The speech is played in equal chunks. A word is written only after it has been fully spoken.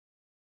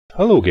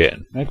Hello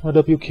again,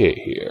 magmawk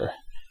here.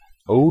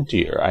 Oh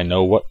dear, I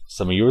know what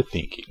some of you are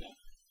thinking.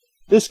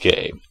 This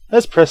game,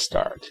 let's press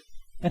start,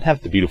 and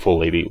have the beautiful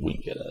lady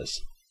wink at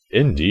us.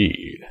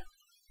 Indeed.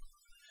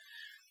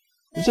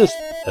 Is this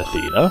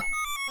Athena?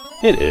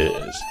 It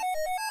is.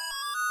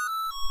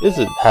 Does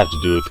it have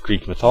to do with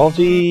Greek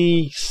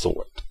mythology?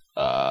 Sort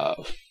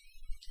of.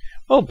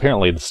 Well,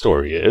 apparently the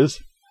story is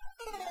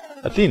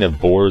Athena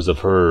bores of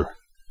her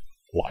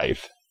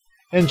life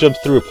and jumps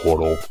through a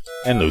portal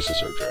and loses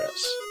her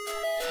dress.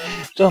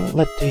 Don't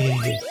let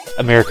the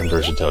American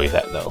version tell you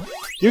that, though.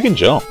 You can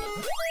jump.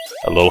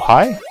 A little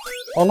high,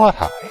 or a lot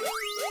high.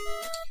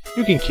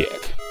 You can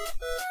kick.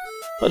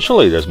 But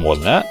surely there's more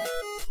than that.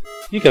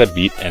 You gotta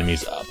beat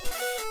enemies up,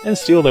 and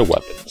steal their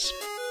weapons.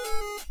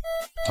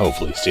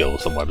 Hopefully steal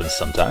some weapons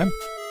sometime.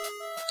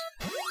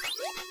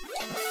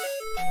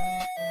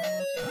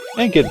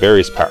 And get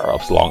various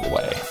power-ups along the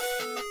way.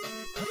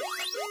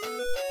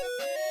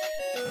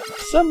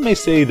 Some may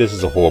say this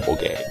is a horrible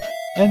game,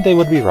 and they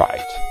would be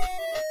right.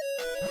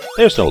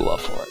 There's no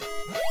love for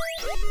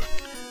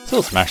it.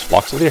 Still smash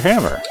blocks with your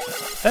hammer.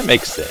 That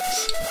makes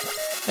sense.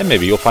 And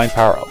maybe you'll find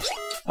power-ups,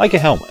 like a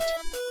helmet.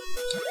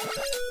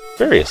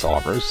 Various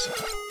armors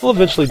will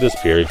eventually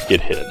disappear if you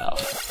get hit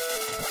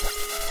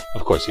enough.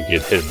 Of course, if you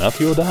get hit enough,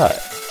 you'll die.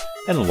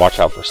 And watch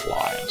out for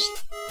slimes.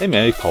 They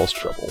may cause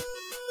trouble.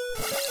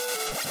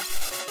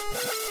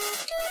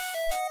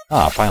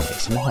 Ah, finally,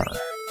 some armor.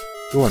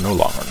 You are no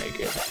longer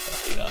naked,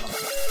 Athena.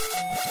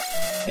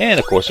 And,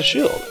 of course, a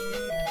shield.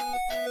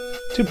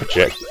 To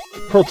protect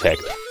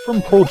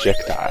from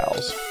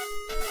projectiles.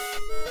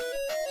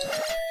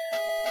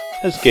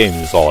 This game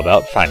is all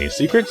about finding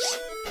secrets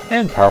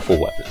and powerful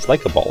weapons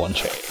like a ball and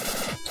chain.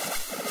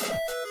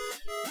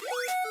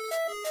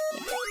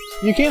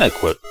 You can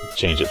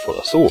change it for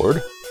a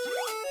sword.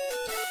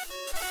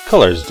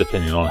 Colors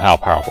depending on how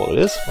powerful it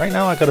is. Right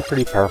now I got a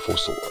pretty powerful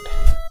sword.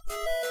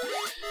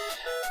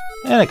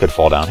 And I could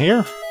fall down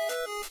here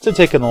to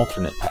take an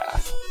alternate path.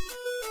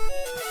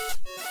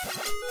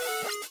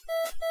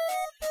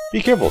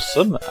 Be careful,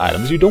 some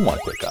items you don't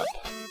want to pick up.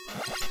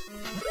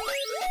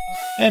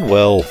 And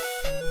well,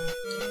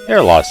 there are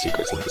a lot of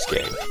secrets in this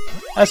game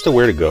as to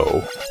where to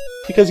go,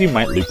 because you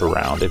might loop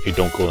around if you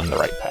don't go in the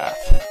right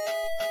path.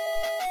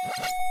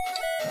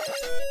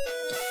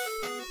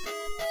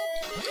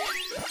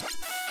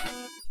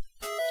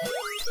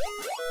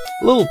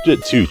 A little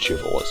bit too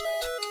cheerful, isn't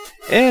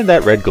it? And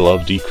that red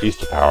glove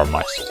decreased the power of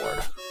my sword.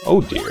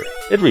 Oh dear,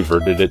 it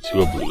reverted it to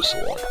a blue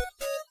sword.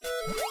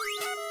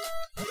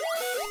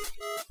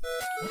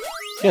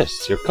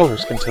 Yes, your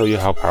colors can tell you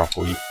how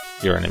powerful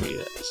your enemy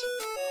is,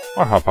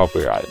 or how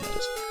powerful your item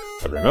is.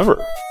 But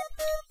remember,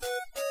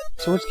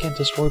 swords can't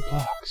destroy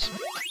blocks.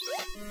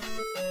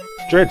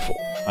 Dreadful,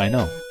 I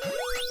know.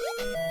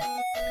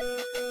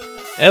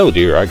 Oh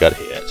dear, I got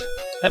hit.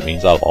 That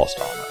means I lost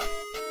armor.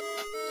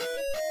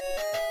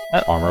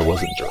 That armor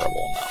wasn't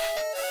durable enough.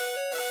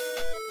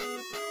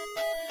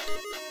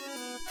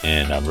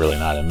 And I'm really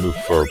not in the mood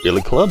for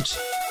billy clubs.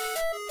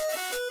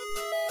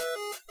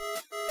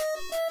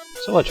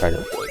 So I try to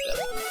avoid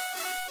them.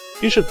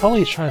 You should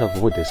probably try to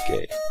avoid this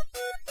game.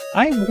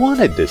 I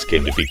wanted this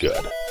game to be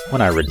good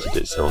when I rented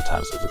it several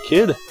times as a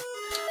kid.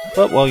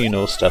 But, well, you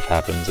know, stuff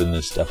happens and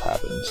then stuff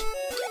happens.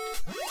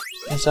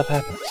 And stuff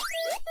happens.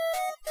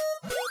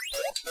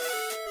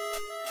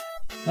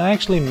 I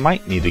actually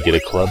might need to get a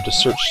club to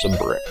search some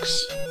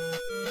bricks.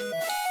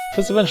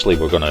 Because eventually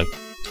we're going to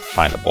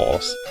find a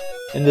boss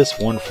in this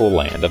wonderful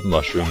land of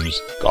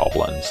mushrooms,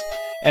 goblins,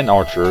 and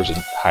archers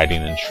and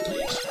hiding in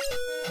trees.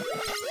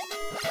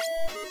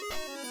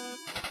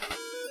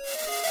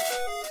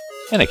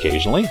 And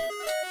occasionally,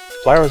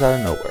 flowers out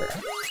of nowhere.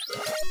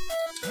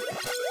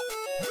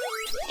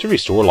 To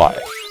restore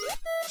life.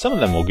 Some of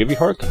them will give you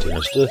heart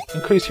containers to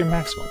increase your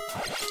maximum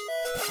life.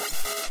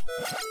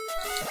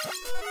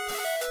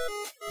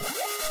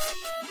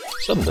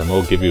 Some of them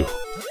will give you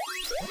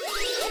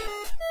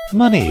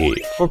money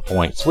for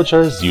points, which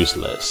are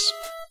useless.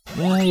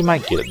 You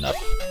might get enough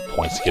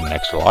points to get an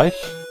extra life.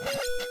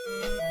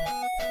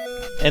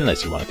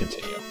 Unless you want to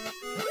continue.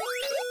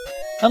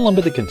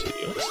 Unlimited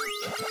continues.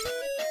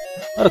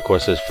 But of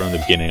course, it's from the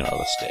beginning of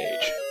the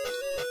stage.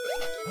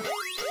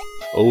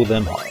 Oh,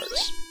 them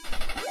hearts.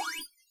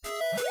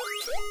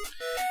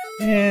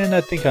 And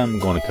I think I'm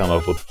going to come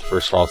up with the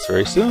first thoughts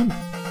very soon.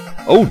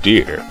 Oh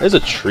dear, there's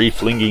a tree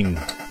flinging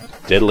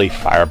deadly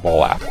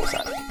fireball apples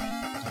at me.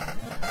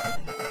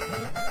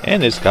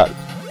 And it's got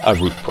a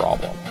root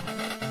problem.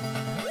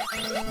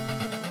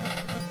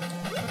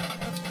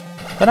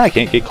 But I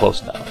can't get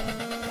close enough.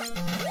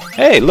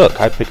 Hey,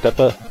 look, I picked up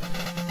a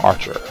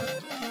archer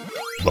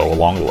bow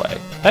along the way.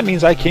 That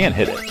means I can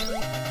hit it.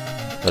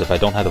 But if I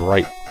don't have the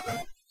right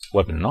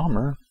weapon and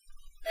armor...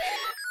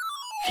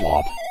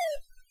 Flop.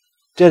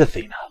 Dead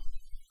Athena.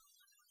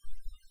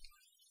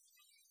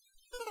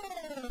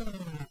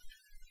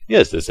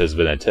 Yes, this has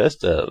been a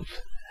test of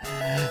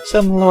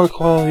some lower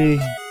quality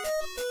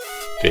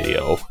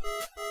video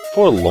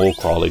for a low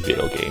quality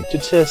video game to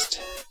test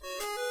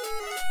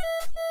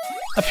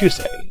a few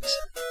settings.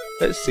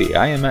 Let's see,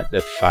 I am at the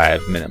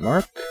 5-minute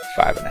mark,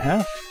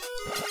 5.5,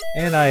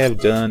 and I have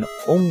done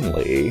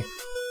only...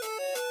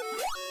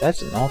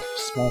 That's an awful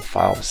small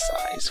file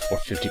size for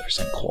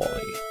 50%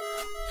 quality.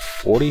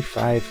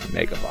 45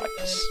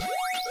 megabytes.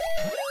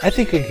 I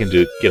think I can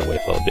get away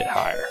with a little bit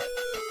higher.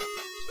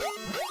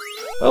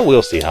 Well,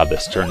 we'll see how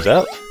this turns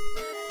out,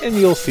 and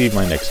you'll see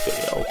my next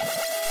video,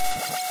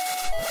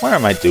 where I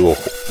might do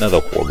another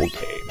horrible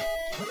game.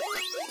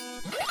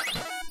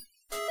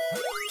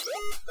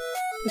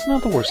 It's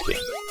not the worst game.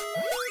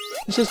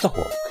 It's just a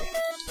horrible game.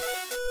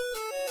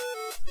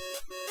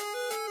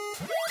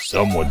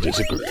 Some would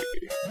disagree.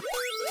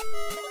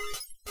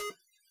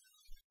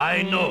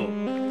 I know.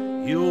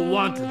 You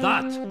want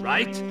that,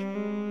 right?